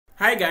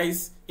Hi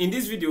guys, in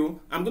this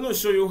video, I'm going to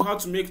show you how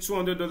to make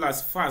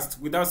 $200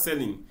 fast without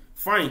selling.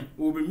 Fine,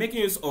 we'll be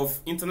making use of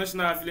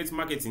international affiliate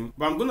marketing,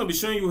 but I'm going to be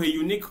showing you a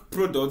unique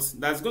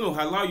product that's going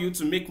to allow you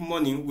to make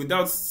money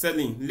without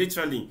selling,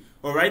 literally.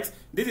 Alright,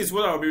 this is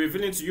what I'll be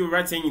revealing to you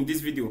right here in this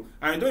video.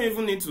 And you don't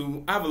even need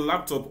to have a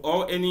laptop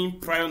or any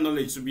prior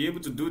knowledge to be able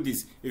to do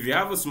this. If you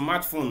have a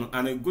smartphone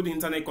and a good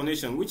internet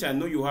connection, which I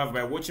know you have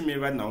by watching me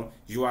right now,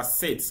 you are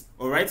set.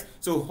 Alright,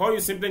 so all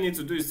you simply need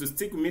to do is to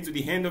stick with me to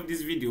the end of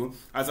this video,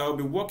 as I will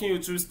be walking you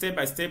through step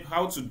by step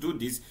how to do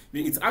this.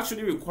 It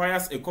actually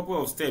requires a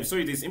couple of steps, so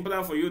it is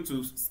important for you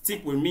to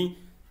stick with me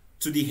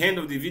to the end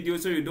of the video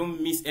so you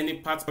don't miss any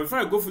part. But before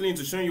I go fully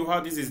into showing you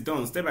how this is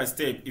done step by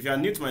step, if you are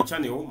new to my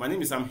channel, my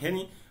name is Sam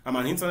Henny. I'm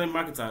an internet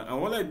marketer,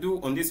 and what I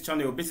do on this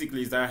channel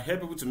basically is that I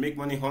help people to make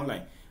money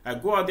online. I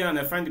go out there and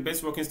I find the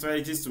best working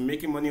strategies to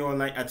making money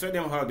online. I tell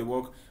them how they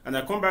work, and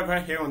I come back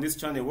right here on this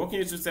channel walking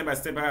you through step by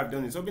step how I've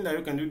done it, hoping that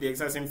you can do the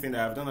exact same thing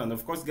that I've done and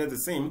of course get the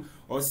same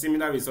or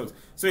similar results.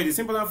 So it is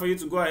important for you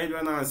to go ahead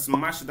right now and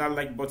smash that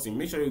like button.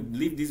 Make sure you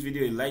leave this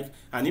video a like,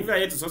 and if you are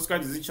here to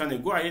subscribe to this channel,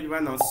 go ahead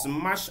right now and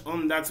smash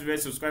on that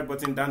red subscribe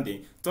button down there.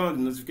 Turn on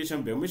the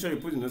notification bell. Make sure you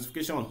put the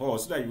notification on all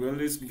so that you will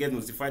always get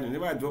notified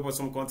whenever I drop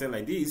some content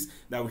like this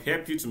that will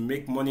help you to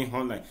make money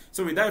online.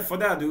 So without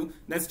further ado,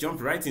 let's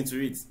jump right into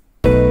it.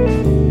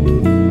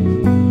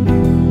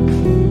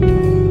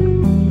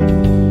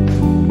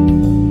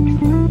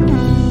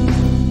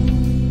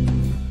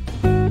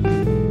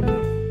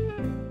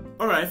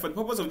 For the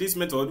purpose of this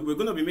method, we're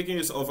going to be making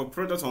use of a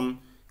product on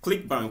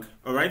ClickBank.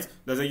 Alright,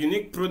 there's a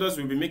unique product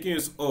we'll be making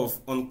use of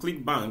on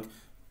ClickBank.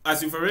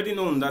 As you've already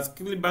known that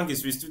ClickBank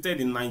is restricted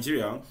in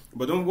Nigeria,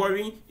 but don't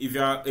worry, if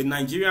you are a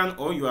Nigerian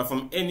or you are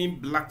from any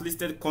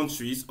blacklisted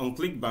countries on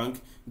ClickBank,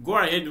 go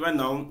ahead right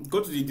now, go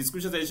to the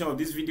description section of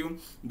this video.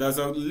 There's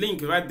a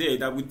link right there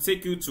that will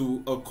take you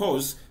to a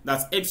course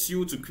that helps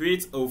you to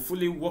create a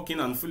fully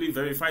working and fully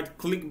verified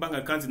ClickBank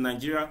account in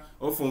Nigeria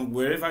or from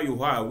wherever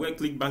you are where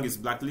ClickBank is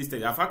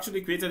blacklisted. I've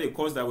actually created a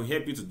course that will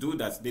help you to do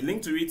that. The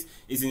link to it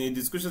is in the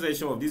description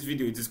section of this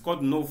video. It is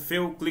called No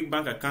Fail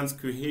ClickBank Account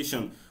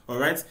Creation.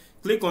 Alright,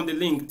 click on the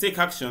link, take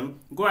action,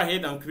 go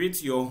ahead and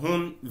create your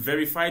own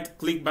verified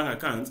ClickBank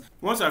account.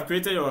 Once you have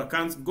created your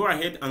account, go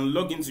ahead and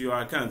log into your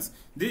account.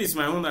 This is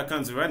my own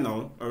account right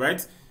now.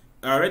 Alright,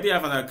 I already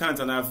have an account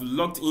and I've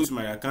logged into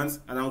my account,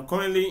 and I'm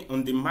currently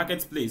on the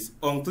marketplace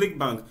on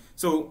ClickBank.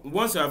 So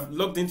once you have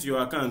logged into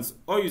your account,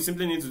 all you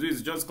simply need to do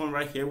is just come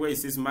right here where it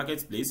says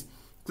marketplace.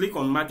 Click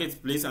on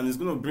marketplace and it's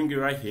going to bring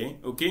you right here.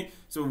 Okay,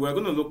 so we're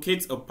going to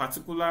locate a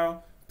particular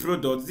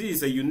product. This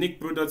is a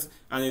unique product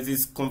and it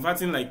is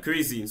converting like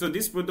crazy. So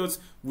this product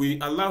will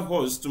allow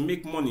us to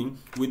make money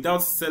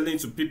without selling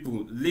to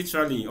people,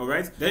 literally. All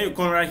right, then you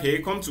come right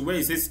here, come to where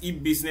it says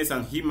e-business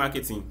and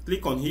e-marketing.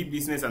 Click on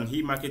e-business and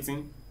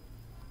e-marketing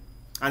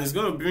and it's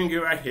going to bring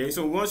you right here.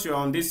 So once you're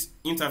on this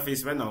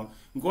interface right now,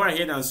 go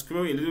ahead and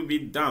scroll a little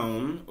bit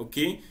down.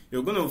 Okay,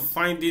 you're going to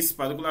find this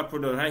particular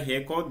product right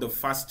here called the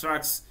Fast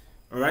Tracks.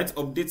 Alright,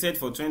 updated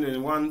for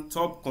 2021,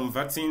 top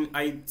converting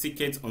high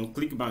ticket on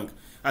ClickBank.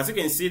 As you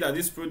can see that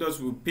this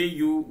product will pay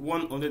you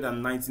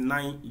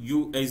 $199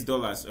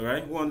 US.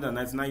 Alright,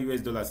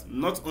 $199 US.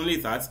 Not only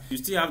that, you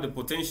still have the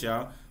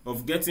potential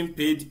of getting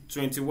paid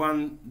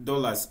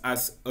 $21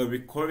 as a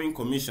recurring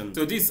commission.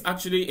 So this is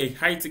actually a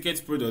high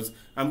ticket product.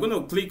 I'm going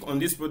to click on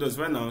this product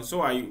right now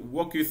so I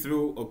walk you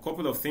through a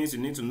couple of things you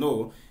need to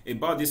know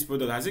about this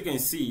product. As you can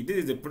see, this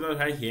is the product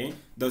right here,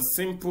 the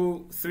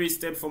simple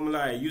 3-step formula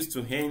I used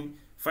to earn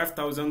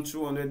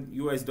 $5,200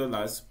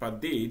 US per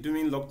day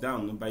during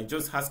lockdown by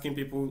just asking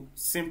people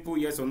simple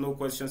yes or no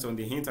questions on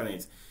the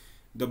internet.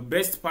 The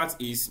best part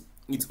is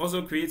it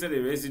also created a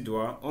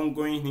residual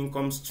ongoing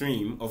income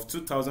stream of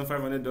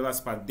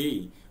 $2,500 per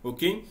day.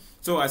 Okay,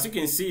 so as you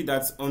can see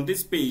that on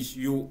this page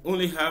you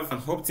only have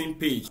an opt-in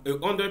page, a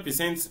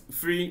 100%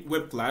 free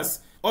web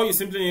class. All you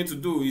simply need to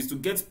do is to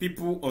get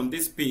people on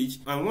this page,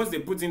 and once they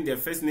put in their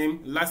first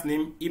name, last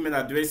name, email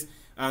address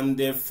and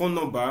their phone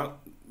number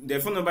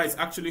is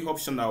actually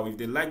optional. If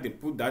they like, they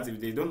put that.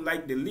 If they don't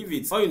like, they leave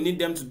it. All you need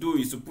them to do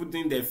is to put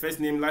in their first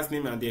name, last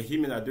name and their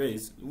email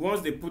address. Once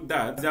they put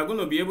that, they are going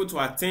to be able to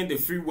attend the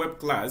free web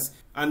class,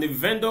 and the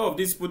vendor of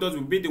this product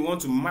will be the one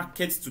to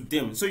market to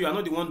them. So you are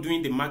not the one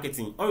doing the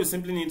marketing. All you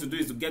simply need to do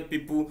is to get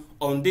people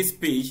on this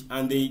page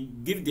and they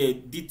give their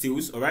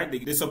details. All right,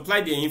 they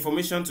supply their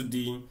information to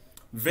the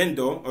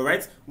vendor. All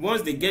right,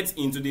 once they get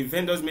into the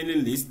vendor's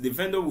mailing list, the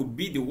vendor will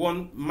be the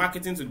one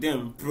marketing to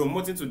them,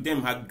 promoting to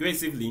them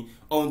aggressively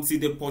until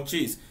they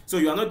purchase. So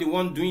you are not the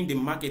one doing the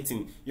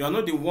marketing, you are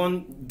not the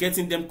one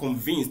getting them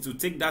convinced to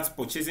take that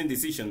purchasing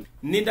decision,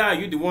 neither are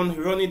you the one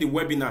running the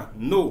webinar.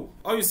 No,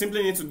 all you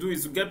simply need to do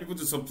is to get people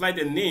to supply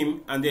their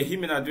name and their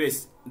email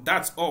address.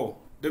 That's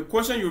all. The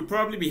question you'll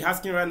probably be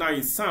asking right now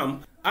is,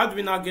 Sam, how do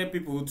we now get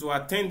people to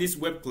attend this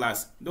web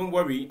class? Don't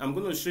worry, I'm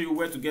going to show you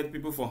where to get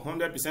people for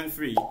 100%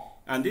 free,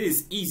 and this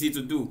is easy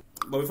to do.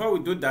 But before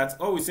we do that,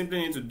 all we simply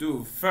need to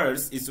do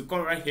first is to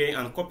come right here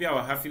and copy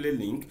our affiliate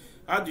link.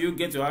 How do you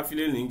get your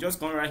affiliate link?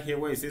 Just come right here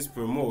where it says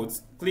promote,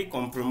 click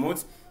on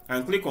promote,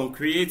 and click on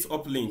create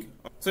uplink.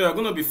 So you're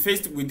going to be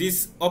faced with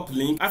this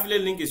uplink.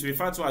 Affiliate link is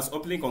referred to as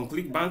uplink on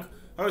ClickBank.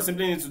 All you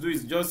simply need to do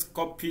is just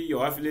copy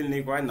your affiliate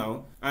link right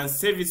now and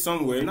save it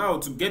somewhere. Now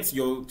to get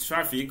your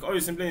traffic, all you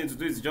simply need to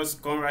do is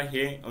just come right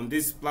here on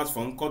this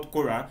platform called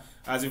Quora.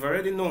 As you've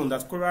already known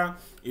that Quora,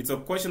 it's a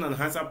question and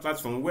answer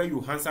platform where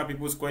you answer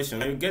people's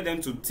questions and you get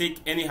them to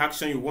take any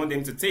action you want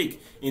them to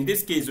take. In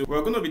this case,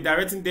 we're going to be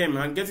directing them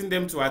and getting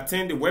them to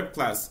attend the web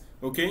class.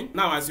 Okay,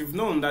 now as you've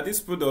known that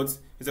this product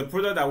is a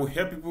product that will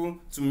help people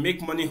to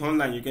make money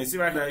online. You can see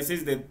right here it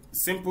says the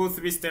simple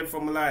 3-step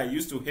formula I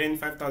used to earn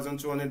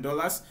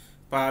 $5,200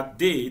 per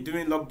day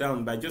during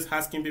lockdown by just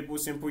asking people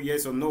simple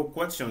yes or no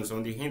questions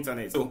on the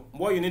internet. So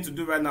what you need to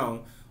do right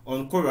now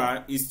on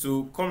Quora is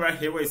to come right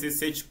here where it says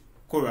search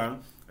Quora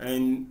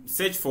and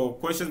search for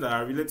questions that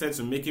are related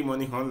to making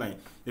money online.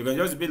 You can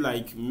just be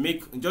like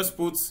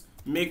put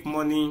make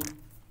money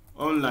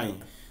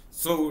online.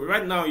 So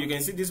right now you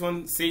can see this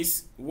one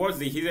says what's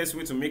the easiest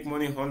way to make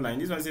money online.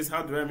 This one says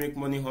how do I make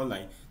money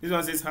online. This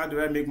one says how do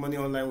I make money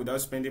online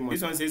without spending money.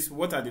 This one says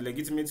what are the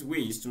legitimate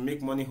ways to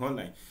make money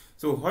online.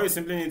 So all you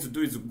simply need to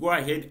do is go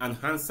ahead and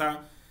answer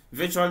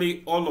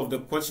virtually all of the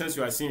questions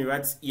you are seeing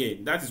right here.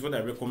 That is what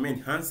I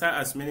recommend. Answer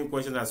as many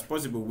questions as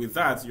possible. With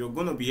that, you're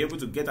going to be able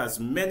to get as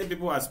many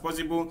people as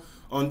possible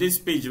on this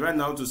page right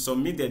now to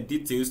submit their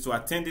details to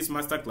attend this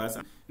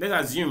masterclass.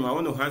 Let's assume I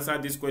want to answer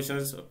this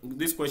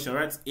question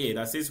right here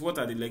that says what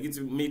are the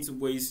legitimate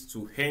ways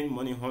to earn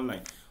money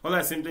online. All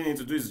I simply need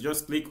to do is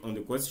just click on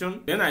the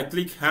question. Then I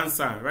click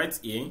answer right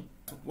here.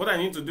 What I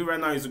need to do right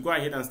now is to go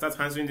ahead and start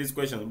answering this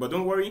question. But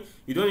don't worry,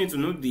 you don't need to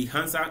know the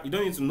answer. You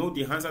don't need to know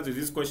the answer to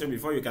this question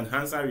before you can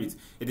answer it.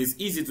 It is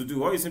easy to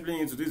do. All you simply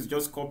need to do is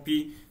just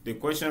copy the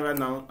question right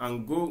now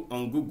and go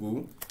on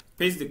Google,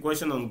 paste the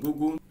question on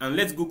Google, and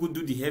let Google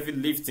do the heavy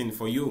lifting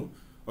for you.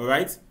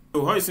 Alright?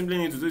 So all you simply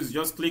need to do is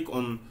just click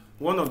on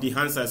one of the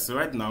answers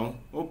right now,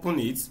 open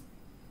it.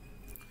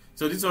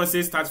 So this one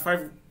says start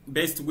 5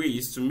 best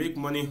ways to make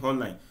money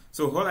online.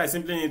 So all I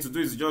simply need to do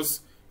is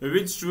just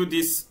read through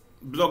this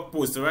blog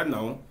post right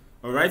now.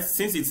 Alright,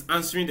 since it's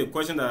answering the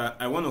question that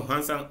I want to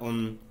answer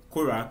on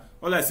Quora,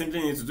 all I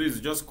simply need to do is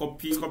just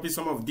copy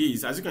some of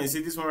these. As you can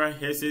see, this one right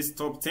here says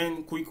top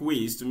 10 quick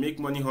ways to make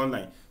money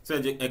online. So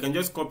I can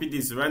just copy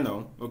this right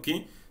now.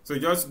 Okay, so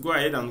just go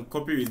ahead and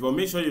copy it, but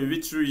make sure you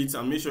read through it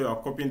and make sure you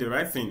are copying the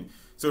right thing.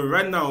 So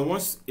right now,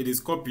 once it is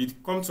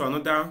copied, come to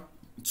another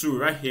tool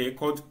right here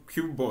called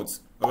Qbot.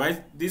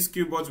 Alright, this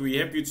Qbot will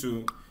help you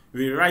to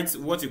rewrite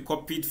what you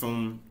copied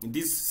from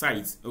this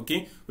site.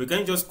 Okay, we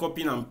can just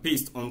copy and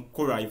paste on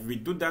Quora. If we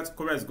do that,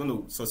 Quora is going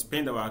to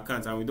suspend our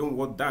account and we don't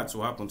want that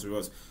to happen to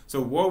us.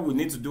 So what we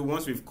need to do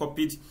once we've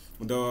copied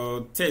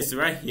the text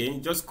right here,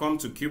 just come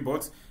to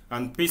Qbot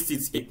and paste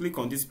it here. Click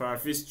on this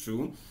paraphrase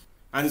tool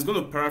and it's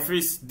going to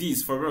paraphrase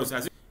this for us.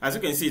 As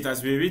you can see, it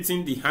has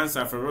rewritten the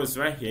answer for us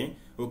right here.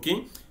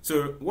 Okay,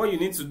 so what you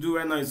need to do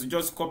right now is to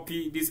just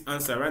copy this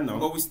answer right now,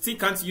 but we still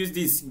can't use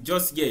this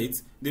just yet.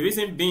 The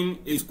reason being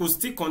it could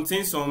still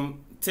contain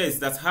some text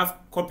that have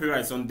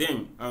copyrights on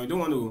them and we don't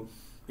want to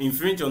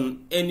infringe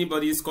on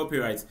anybody's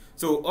copyright.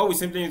 So all we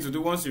simply need to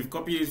do once we've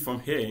copied it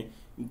from here,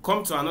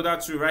 come to another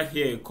tool right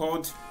here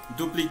called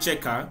Duplicate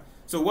Checker.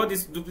 So what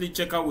this Duplicate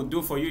Checker will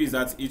do for you is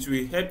that it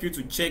will help you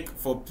to check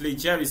for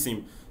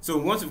plagiarism. So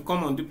once you've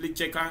come on Duplicate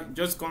Checker,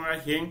 just come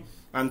right here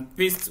and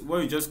paste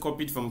what you just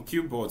copied from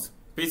Qbot.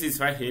 Paste it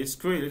right here,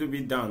 scroll a little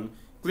bit down,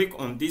 click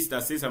on this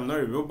that says I'm not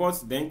a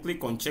robot, then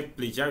click on check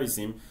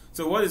plagiarism.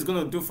 So what it's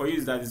going to do for you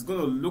is that it's going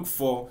to look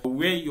for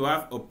where you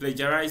have a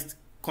plagiarized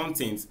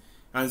content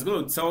and it's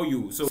going to tell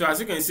you. So as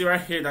you can see right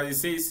here that it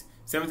says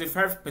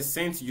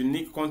 75%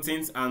 unique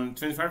content and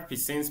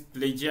 25%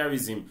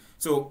 plagiarism.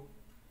 So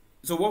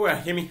what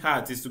we're aiming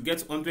at is to get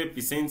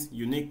 100%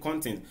 unique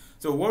content.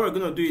 So what we're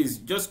going to do is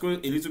just scroll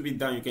a little bit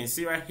down. You can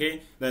see right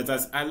here that it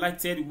has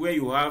highlighted where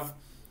you have,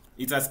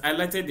 it has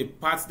highlighted the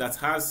part that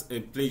has a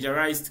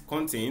plagiarized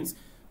content.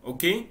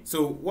 Okay,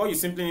 so what you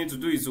simply need to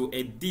do is to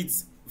edit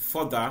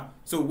further.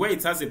 So where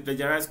it has a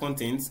plagiarized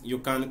content, you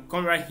can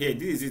come right here.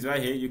 This is it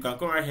right here. You can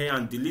come right here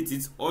and delete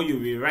it, or you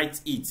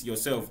rewrite it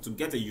yourself to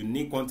get a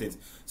unique content.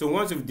 So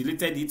once you've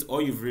deleted it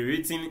or you've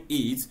rewritten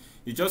it,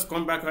 you just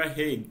come back right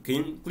here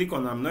again, click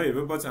on I'm not a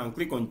robot and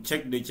click on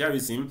check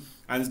plagiarism,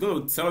 and it's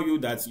going to tell you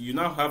that you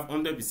now have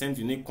 100%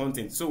 unique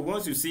content. So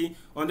once you see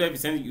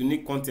 100%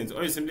 unique content,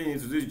 all you simply need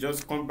to do is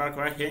just come back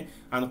right here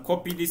and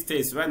copy this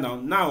text right now.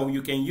 Now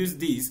you can use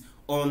this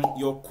on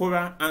your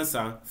Quora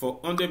answer for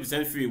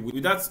 100% free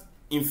without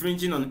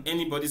infringing on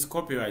anybody's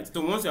copyright.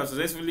 So once you have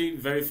successfully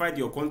verified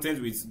your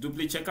content with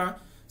Duplicate Checker,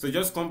 so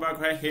just come back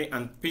right here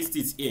and paste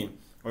it in.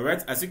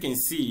 Alright, as you can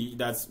see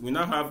that we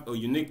now have a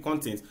unique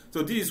content.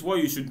 So this is what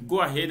you should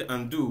go ahead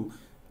and do.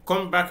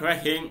 come back right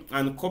here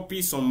and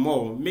copy some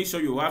more. Make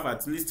sure you have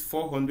at least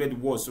 400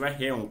 words right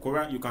here on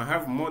Quora. You can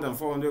have more than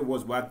 400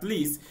 words, but at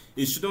least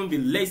it shouldn't be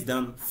less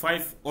than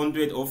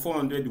 500 or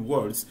 400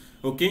 words.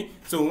 Okay,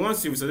 so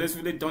once you've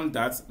successfully done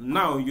that,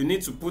 now you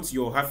need to put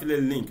your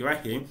affiliate link right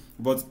here.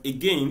 But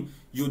again,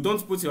 you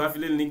don't put your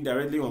affiliate link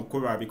directly on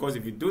Quora, because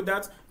if you do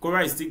that,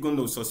 Quora is still going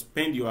to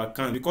suspend your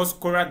account, because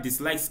Quora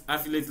dislikes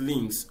affiliate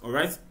links. All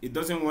right, it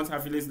doesn't want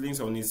affiliate links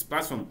on its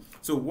platform.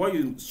 So what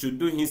you should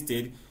do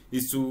instead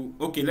is to,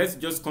 okay, let's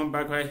just come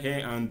back right here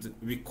and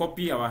we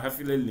copy our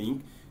affiliate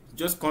link.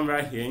 Just come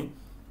right here,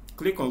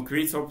 click on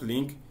create up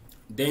link,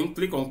 then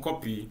click on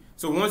copy.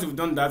 So once you've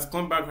done that,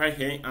 come back right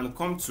here and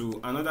come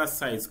to another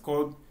site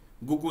called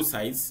Google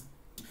Sites.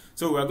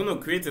 So we're going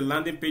to create a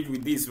landing page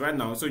with this right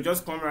now. So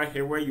just come right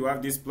here where you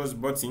have this plus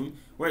button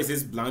where it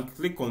says blank,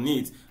 click on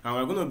it, and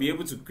we're going to be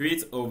able to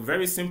create a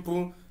very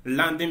simple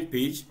landing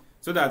page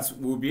so that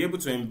we'll be able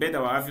to embed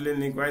our affiliate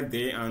link right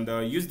there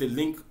and use the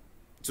link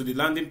to the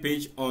landing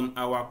page on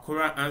our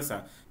Quora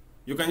answer.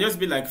 You can just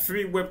be like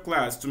free web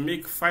class to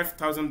make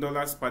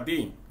 $5,000 per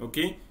day.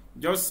 Okay,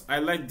 just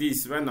highlight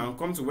this right now,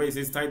 come to where it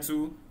says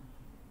title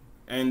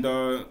and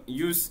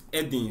use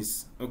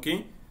headings.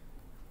 Okay,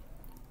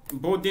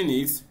 bolding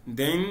it,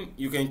 then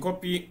you can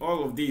copy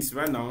all of this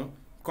right now,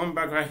 come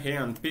back right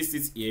here and paste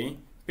it here,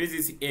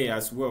 paste it here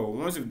as well.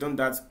 Once you've done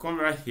that, come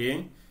right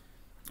here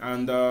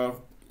and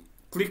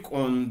click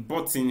on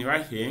button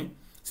right here.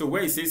 So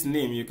where it says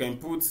name, you can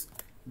put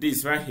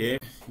this right here,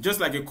 just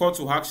like a call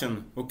to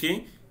action.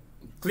 Okay,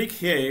 click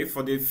here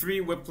for the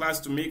free web class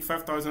to make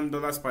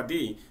 $5,000 per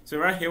day. So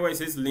right here where it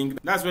says link,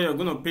 that's where you're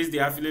going to paste the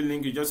affiliate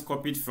link you just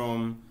copied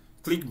from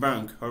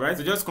ClickBank. All right,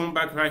 so just come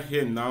back right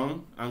here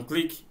now and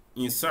click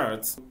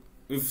insert.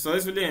 We've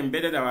successfully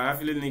embedded our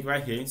affiliate link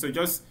right here, so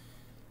just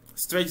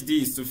stretch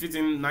this to fit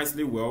in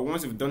nicely well.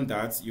 Once you've done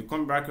that, you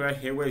come back right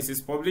here where it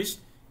says publish,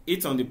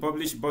 hit on the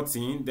publish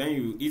button, then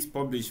you hit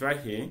publish right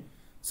here.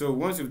 So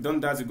once you've done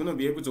that, you're going to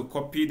be able to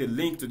copy the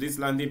link to this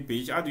landing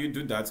page. How do you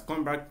do that?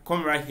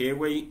 Come right here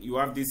where you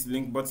have this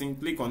link button,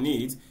 click on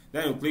it,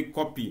 then you click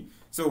copy.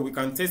 So we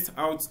can test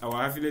out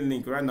our affiliate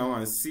link right now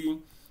and see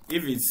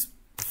if it's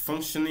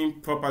functioning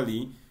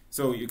properly.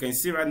 So you can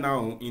see right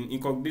now in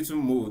incognito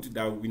mode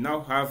that we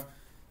now have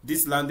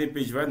this landing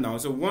page right now.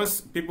 So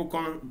once people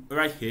come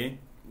right here,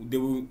 they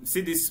will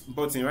see this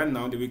button right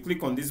now, they will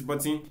click on this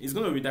button. It's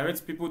going to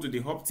redirect people to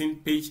the opt-in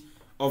page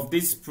of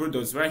this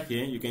product right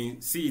here. You can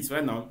see it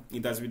right now.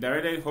 It has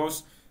redirected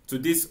us to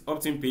this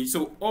opt-in page.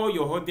 So all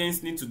your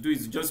audience need to do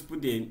is just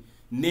put their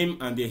name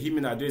and their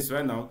email address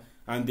right now,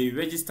 and they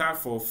register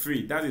for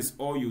free. That is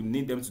all you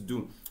need them to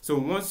do. So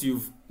once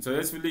you've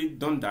successfully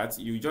done that,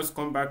 you just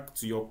come back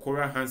to your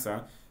Quora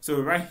answer. So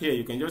right here,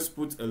 you can just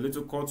put a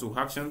little call to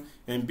action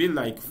and be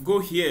like, go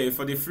here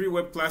for the free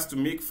web class to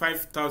make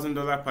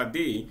 $5,000 per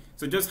day.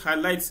 So just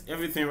highlight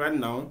everything right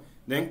now.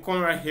 Then come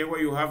right here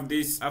where you have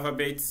this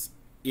alphabets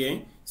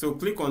here. So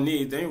click on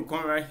it. Then you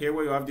come right here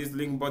where you have this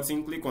link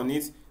button. Click on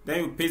it.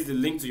 Then you paste the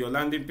link to your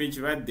landing page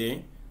right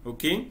there.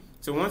 Okay.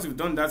 So once you've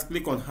done that,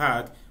 click on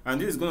add,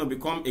 and this is going to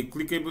become a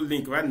clickable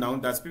link right now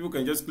that people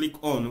can just click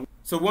on.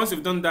 So once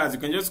you've done that, you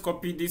can just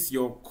copy this,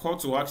 your call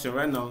to action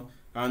right now,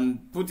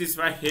 and put this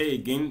right here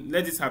again.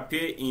 Let this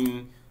appear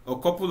in a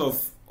couple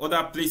of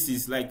other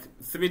places, like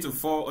 3 to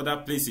 4 other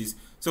places.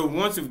 So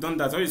once you've done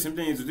that, all you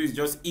simply need to do is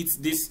just hit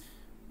this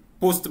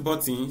post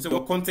button. So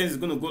your content is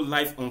going to go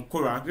live on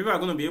Quora. People are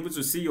going to be able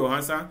to see your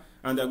answer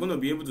and they're going to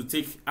be able to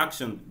take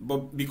action.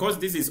 But because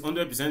this is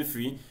 100%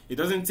 free, it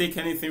doesn't take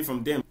anything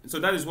from them. So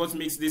that is what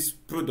makes this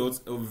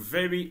product a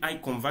very high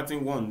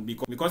converting one,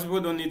 because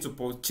people don't need to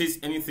purchase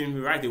anything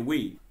right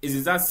away. It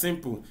is that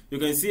simple. You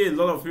can see a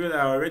lot of people that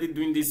are already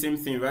doing the same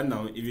thing right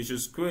now. If you should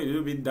scroll a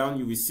little bit down,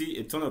 you will see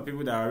a ton of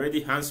people that are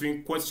already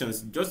answering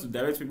questions just to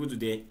direct people to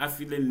their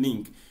affiliate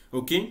link.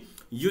 Okay,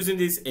 using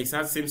this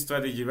exact same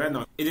strategy right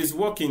now, it is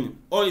working.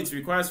 All it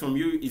requires from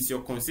you is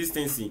your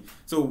consistency.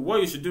 So what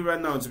you should do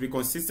right now to be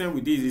consistent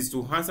with this is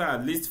to answer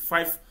at least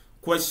 5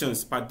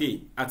 questions per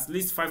day. At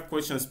least 5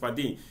 questions per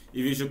day.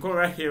 If you should come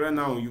right here right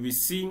now, you will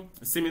see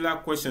similar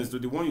questions to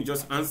the one you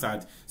just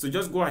answered. So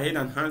just go ahead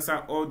and answer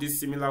all these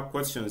similar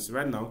questions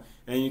right now,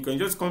 and you can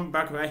just come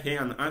back right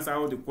here and answer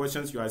all the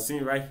questions you are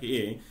seeing right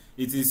here.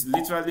 It is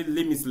literally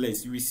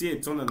limitless. You will see a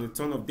ton and a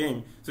ton of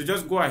them. So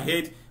just go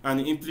ahead and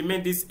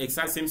implement this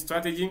exact same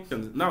strategy.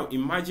 And now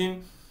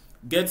imagine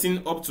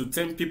getting up to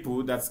 10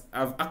 people that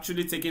have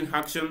actually taken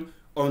action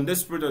on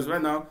this product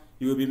right now.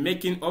 You will be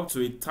making up to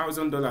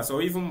 $1,000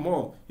 or even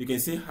more. You can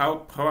see how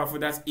powerful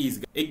that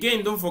is.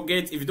 Again, don't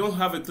forget, if you don't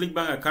have a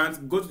ClickBank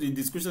account, go to the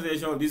description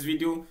section of this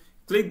video,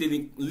 click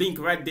the link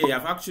right there.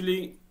 I've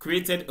actually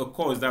created a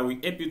course that will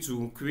help you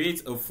to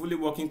create a fully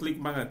working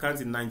ClickBank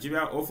account in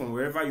Nigeria or from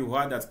wherever you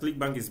are that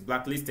ClickBank is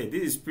blacklisted.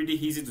 This is pretty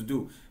easy to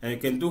do, and you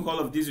can do all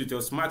of this with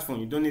your smartphone.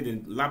 You don't need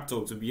a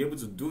laptop to be able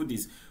to do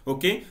this,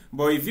 okay?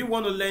 But if you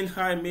want to learn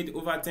how I made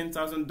over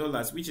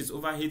 $10,000, which is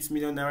over 8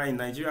 million naira in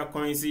Nigeria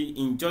currency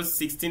in just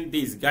 16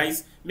 days,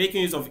 guys,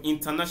 making use of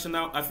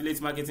international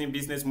affiliate marketing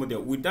business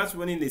model without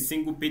running a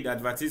single paid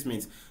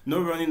advertisement,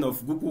 no running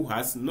of Google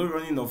ads, no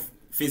running of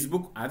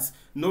Facebook ads,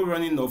 no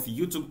running of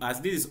YouTube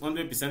ads. This is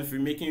 100% free,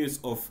 making use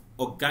of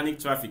organic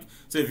traffic.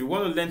 So if you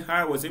want to learn how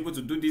I was able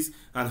to do this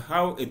and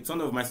how a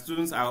ton of my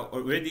students are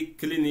already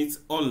killing it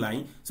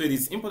online, so it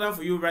is important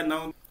for you right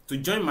now to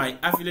join my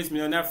Affiliate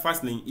Millionaire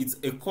Fastlane. It's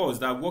a course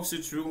that walks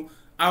you through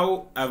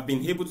how I've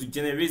been able to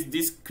generate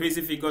these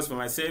crazy figures for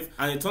myself,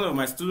 and a ton of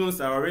my students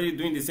are already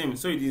doing the same.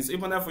 So it is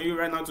important for you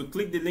right now to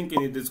click the link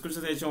in the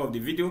description section of the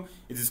video.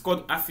 It is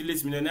called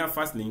Affiliate Millionaire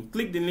Fastlane.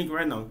 Click the link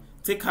right now,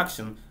 take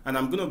action, and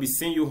I'm going to be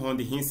seeing you on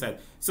the inside.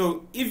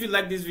 So if you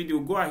like this video,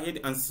 go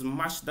ahead and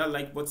smash that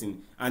like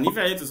button, and if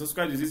you're here to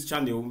subscribe to this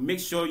channel, make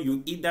sure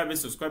you hit that red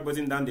subscribe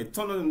button down there,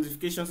 turn on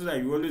notifications so that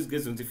you always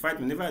get notified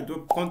whenever I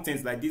drop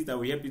content like this that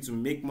will help you to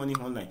make money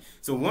online.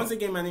 So once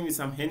again, my name is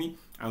Sam Henny,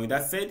 and with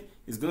that said,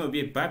 it's going to be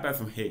a bye bye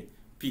from here.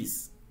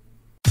 Peace.